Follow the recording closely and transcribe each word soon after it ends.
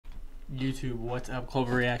YouTube, what's up?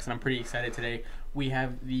 Clover Reacts, and I'm pretty excited today. We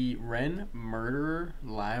have the Ren Murderer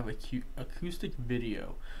live acoustic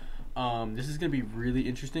video. This is gonna be really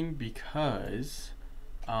interesting because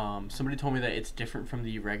somebody told me that it's different from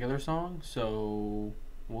the regular song, so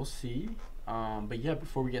we'll see. But yeah,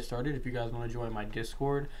 before we get started, if you guys want to join my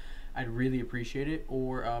Discord, I'd really appreciate it,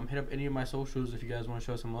 or hit up any of my socials if you guys want to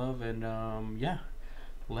show some love. And yeah,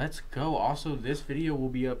 let's go. Also, this video will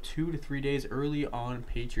be up 2 to 3 days early on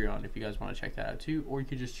Patreon if you guys want to check that out too, or you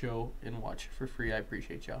could just chill and watch for free. I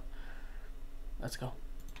appreciate y'all. Let's go.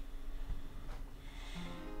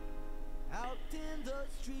 Out in the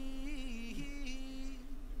street,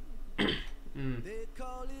 they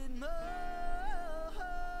call it murder.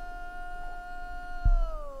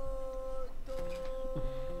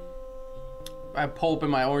 I have pulp in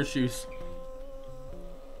my orange juice.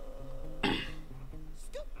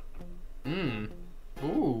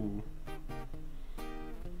 Ooh.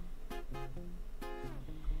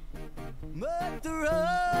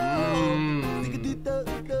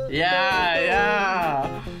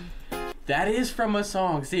 Yeah. That is from a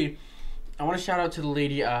song. See, I want to shout out to the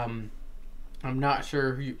lady. I'm not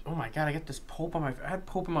sure who you, oh my god, I got this pulp on my, I had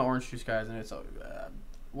pulp in my orange juice, guys, and it's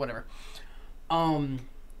whatever.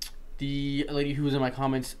 The lady who was in my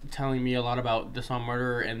comments telling me a lot about the song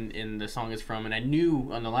Murderer and the song is from, and I knew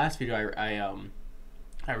on the last video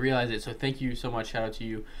I realized it, so thank you so much. Shout out to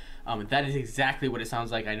you. That is exactly what it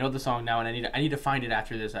sounds like. I know the song now, and I need to find it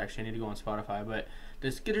after this. Actually, I need to go on Spotify. But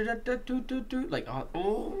this like,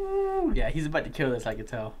 oh yeah, he's about to kill this. I can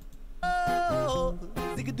tell.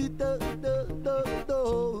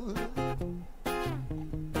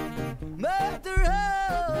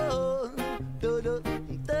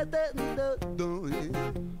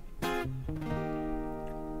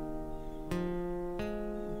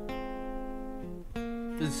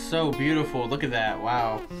 This is so beautiful. Look at that.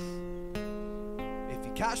 Wow. If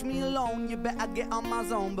you catch me alone, you better get on my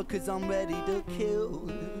zone, because I'm ready to kill.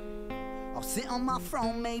 I'll sit on my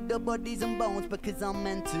throne made of bodies and bones, because I'm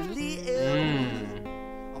mentally ill.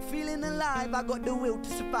 I'm feeling alive, I got the will to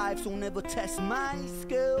survive, so never test my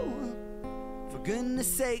skill. For goodness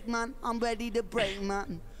sake, man, I'm ready to break,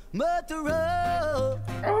 man. Murderer,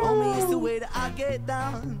 homie, it's the way that I get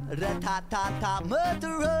down. Rat-tat-tat-tat,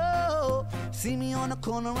 murderer. See me on the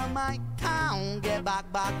corner of my town. Get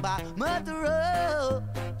back, back, back, murderer.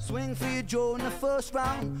 Swing for your jaw in the first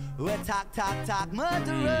round. Rat-tat-tat-tat,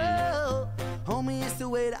 murderer. Homie, it's the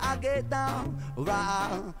way that I get down.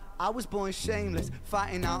 Right, I was born shameless,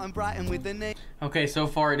 fighting out in Brighton with the name. Okay, so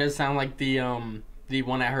far it does sound like the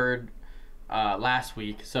one I heard last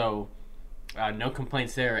week, so no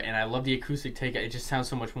complaints there. And I love the acoustic take. It just sounds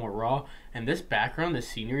so much more raw, and this background, the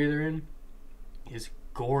scenery they're in, is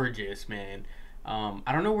gorgeous, man. I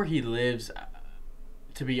don't know where he lives,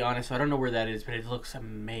 to be honest, so I don't know where that is, but it looks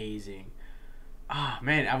amazing. Ah,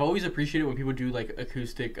 man, I've always appreciated when people do like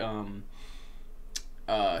acoustic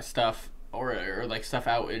stuff, or like stuff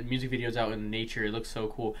out in music videos out in nature. It looks so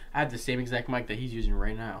cool. I have the same exact mic that he's using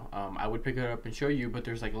right now. I would pick it up and show you, but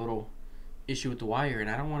there's like a little issue with the wire, and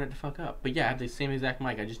I don't want it to fuck up. But yeah, I have the same exact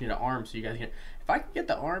mic. I just need an arm, so you guys can, if I could get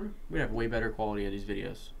the arm, we'd have way better quality of these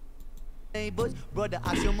videos. Neighbors, brother,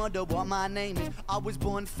 ask your mother what my name is. I was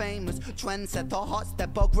born famous, trendsetter, hot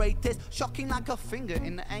stepper, greatest, shocking like a finger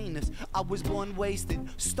in the anus. I was born wasted,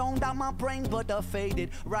 stoned out my brain, but I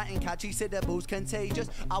faded. Writing catchy syllables, contagious.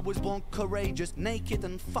 I was born courageous, naked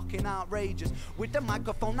and fucking outrageous. With the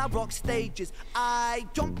microphone, I rock stages. I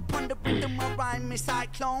jump upon the rhythm, I rhyme me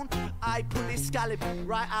cyclone. I pull his scallop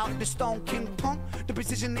right out the stone. King Punk, the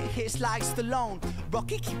precision it hits like Stallone.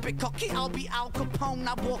 Rocky, keep it cocky, I'll be Al Capone.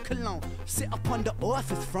 I walk alone. Sit up on the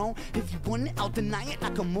office throne. If you want it, I'll deny it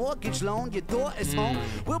like a mortgage loan. Your daughter's home,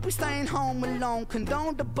 we'll be staying home alone.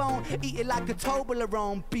 Condone the bone, eat it like a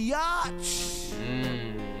Toblerone. Biatch.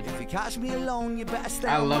 If you catch me alone, you better stay.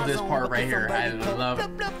 I love this part right here. I love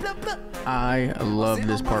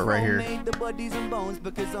this part right here. Made the bodies and bones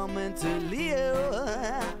because I'm mentally ill.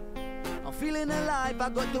 I'm feeling alive, I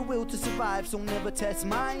got the will to survive, so never test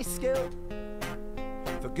my skill.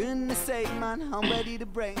 For goodness sake, man, I'm ready to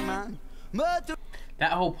break, man.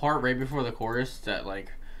 That whole part right before the chorus, that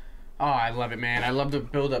like, oh, I love it, man. I love the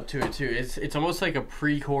build up to it too. It's almost like a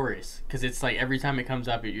pre-chorus, because it's like every time it comes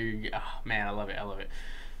up, oh, man, I love it. I love it.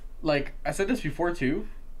 Like I said this before too,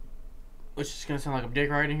 which is gonna sound like I'm dick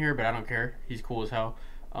riding here, but I don't care. He's cool as hell.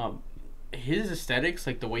 His aesthetics,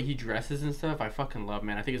 like the way he dresses and stuff, I fucking love,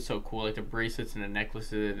 man. I think it's so cool, like the bracelets and the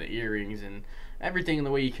necklaces and the earrings and everything, and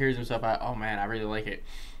the way he carries himself. Oh man, I really like it.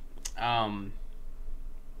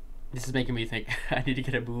 This is making me think I need to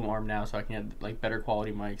get a boom arm now so I can have like better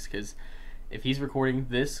quality mics, because if he's recording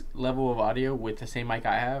this level of audio with the same mic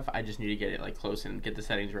I have, I just need to get it like close and get the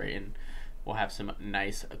settings right, and we'll have some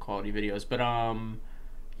nice quality videos. But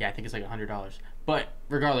yeah, I think it's like $100. But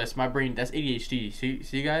regardless, my brain, that's ADHD. See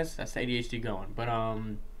you guys, that's the ADHD going. But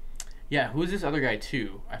yeah, who is this other guy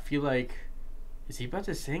too? I feel like, is he about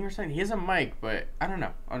to sing or something? He has a mic, but I don't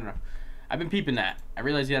know. I've been peeping that. I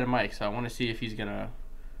realized he had a mic, so I want to see if he's gonna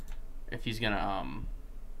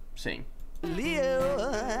sing. Leo,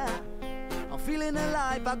 I'm feeling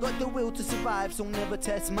alive, I got the will to survive, so never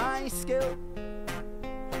test my skill.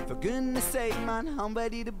 For goodness sake, man, I'm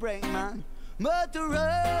ready to break, man.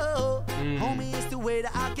 Murderer, homie, it's the way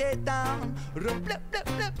that I get down.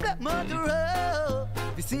 Murderer,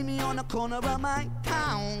 if you see me on the corner of my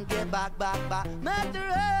town, get back.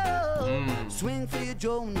 Murderer, swing for your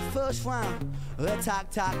jaw in the first round.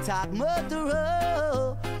 Attack,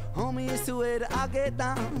 murderer, homie, it's the way that I get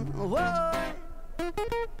down. Whoa.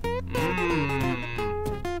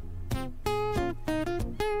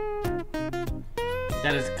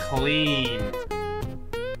 That is clean.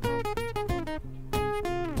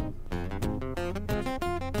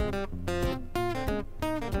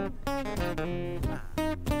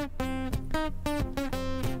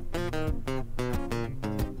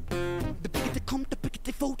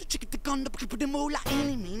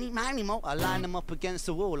 I line them up against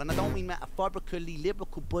the wall, and I don't mean metaphorically,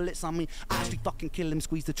 lyrical bullets. I mean actually fucking kill him,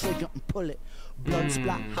 squeeze the trigger and pull it. Blood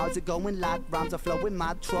splat, how's it going, lad? Rhymes are flowing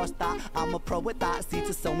mad, trust that. I'm a pro at that, seeds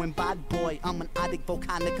are sowing bad boy. I'm an addict,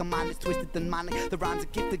 volcanic, a man is twisted and manic. The rhymes are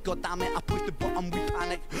gifted, goddammit, I push the button, we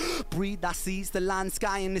panic. Breathe, that sees the land,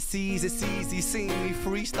 sky and the seas. It's easy seeing me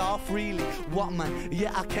freestyle freely. What man?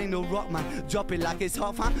 Yeah, I came to rock man. Drop it like it's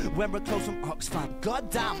hot fam. When we're close from Oxfam.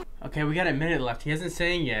 Goddamn. Okay, we got a minute left. He hasn't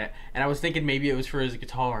sang yet, and I was thinking maybe it was for his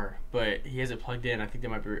guitar, but he hasn't plugged in. I think that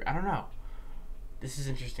might be. I don't know. This is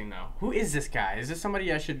interesting though. Who is this guy? Is this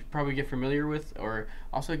somebody I should probably get familiar with, or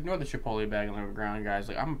also ignore the Chipotle bag on the ground, guys?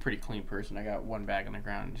 Like, I'm a pretty clean person. I got one bag on the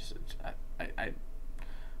ground. Just,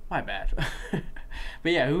 my bad.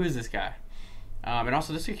 But yeah, who is this guy? And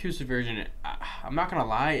also this acoustic version. I'm not gonna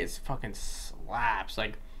lie, it's fucking slaps.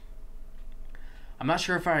 Like, I'm not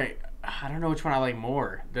sure if I don't know which one I like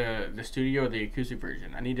more, the studio or the acoustic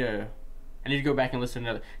version. I need to go back and listen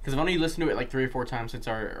to it, because I've only listened to it like 3 or 4 times since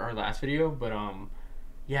our last video. But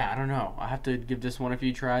yeah, I don't know. I have to give this one a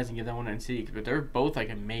few tries and give that one a see. But they're both like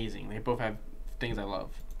amazing. They both have things I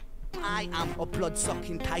love. I am a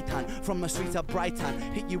blood-sucking titan from the streets of Brighton.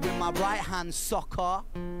 Hit you with my right hand, sucker.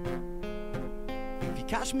 If you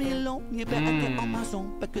catch me alone, you better get on my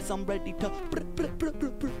zone, because I'm ready to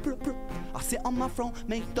I sit on my throne,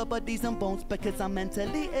 make the bodies and bones, because I'm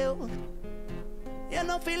mentally ill. You're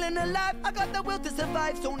not feeling alive, I got the will to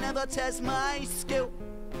survive, so never test my skill.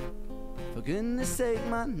 For goodness sake,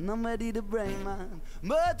 man, I'm ready to break, man.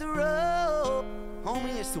 Murderer,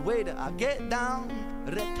 homie, it's the way that I get down.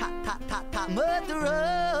 Rat-tat-tat-tat-tat,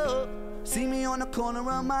 murderer. See me on the corner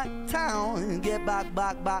of my town, get back.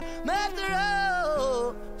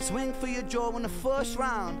 Murderer, swing for your jaw in the first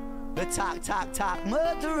round. Attack,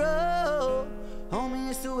 murderer. Homie,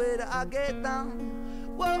 it's the way that I get down.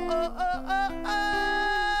 Whoa,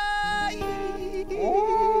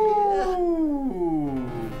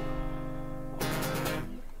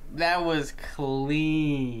 That was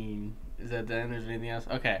clean. Is that the end? There's anything else?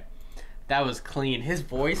 Okay. That was clean. His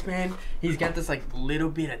voice, man, he's got this like little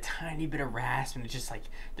bit, a tiny bit of rasp, and it's just like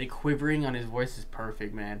the quivering on his voice is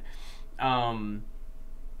perfect, man. Damn,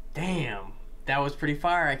 that was pretty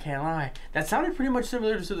fire. I can't lie. That sounded pretty much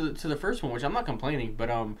similar to the first one, which I'm not complaining, but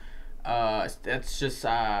that's just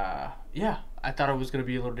yeah. I thought it was gonna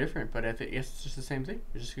be a little different, but I guess it's just the same thing.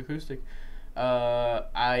 It's just acoustic.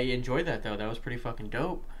 I enjoyed that though. That was pretty fucking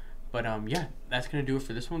dope. But yeah, that's gonna do it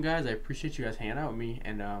for this one, guys. I appreciate you guys hanging out with me,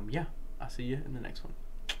 and yeah. I'll see you in the next one.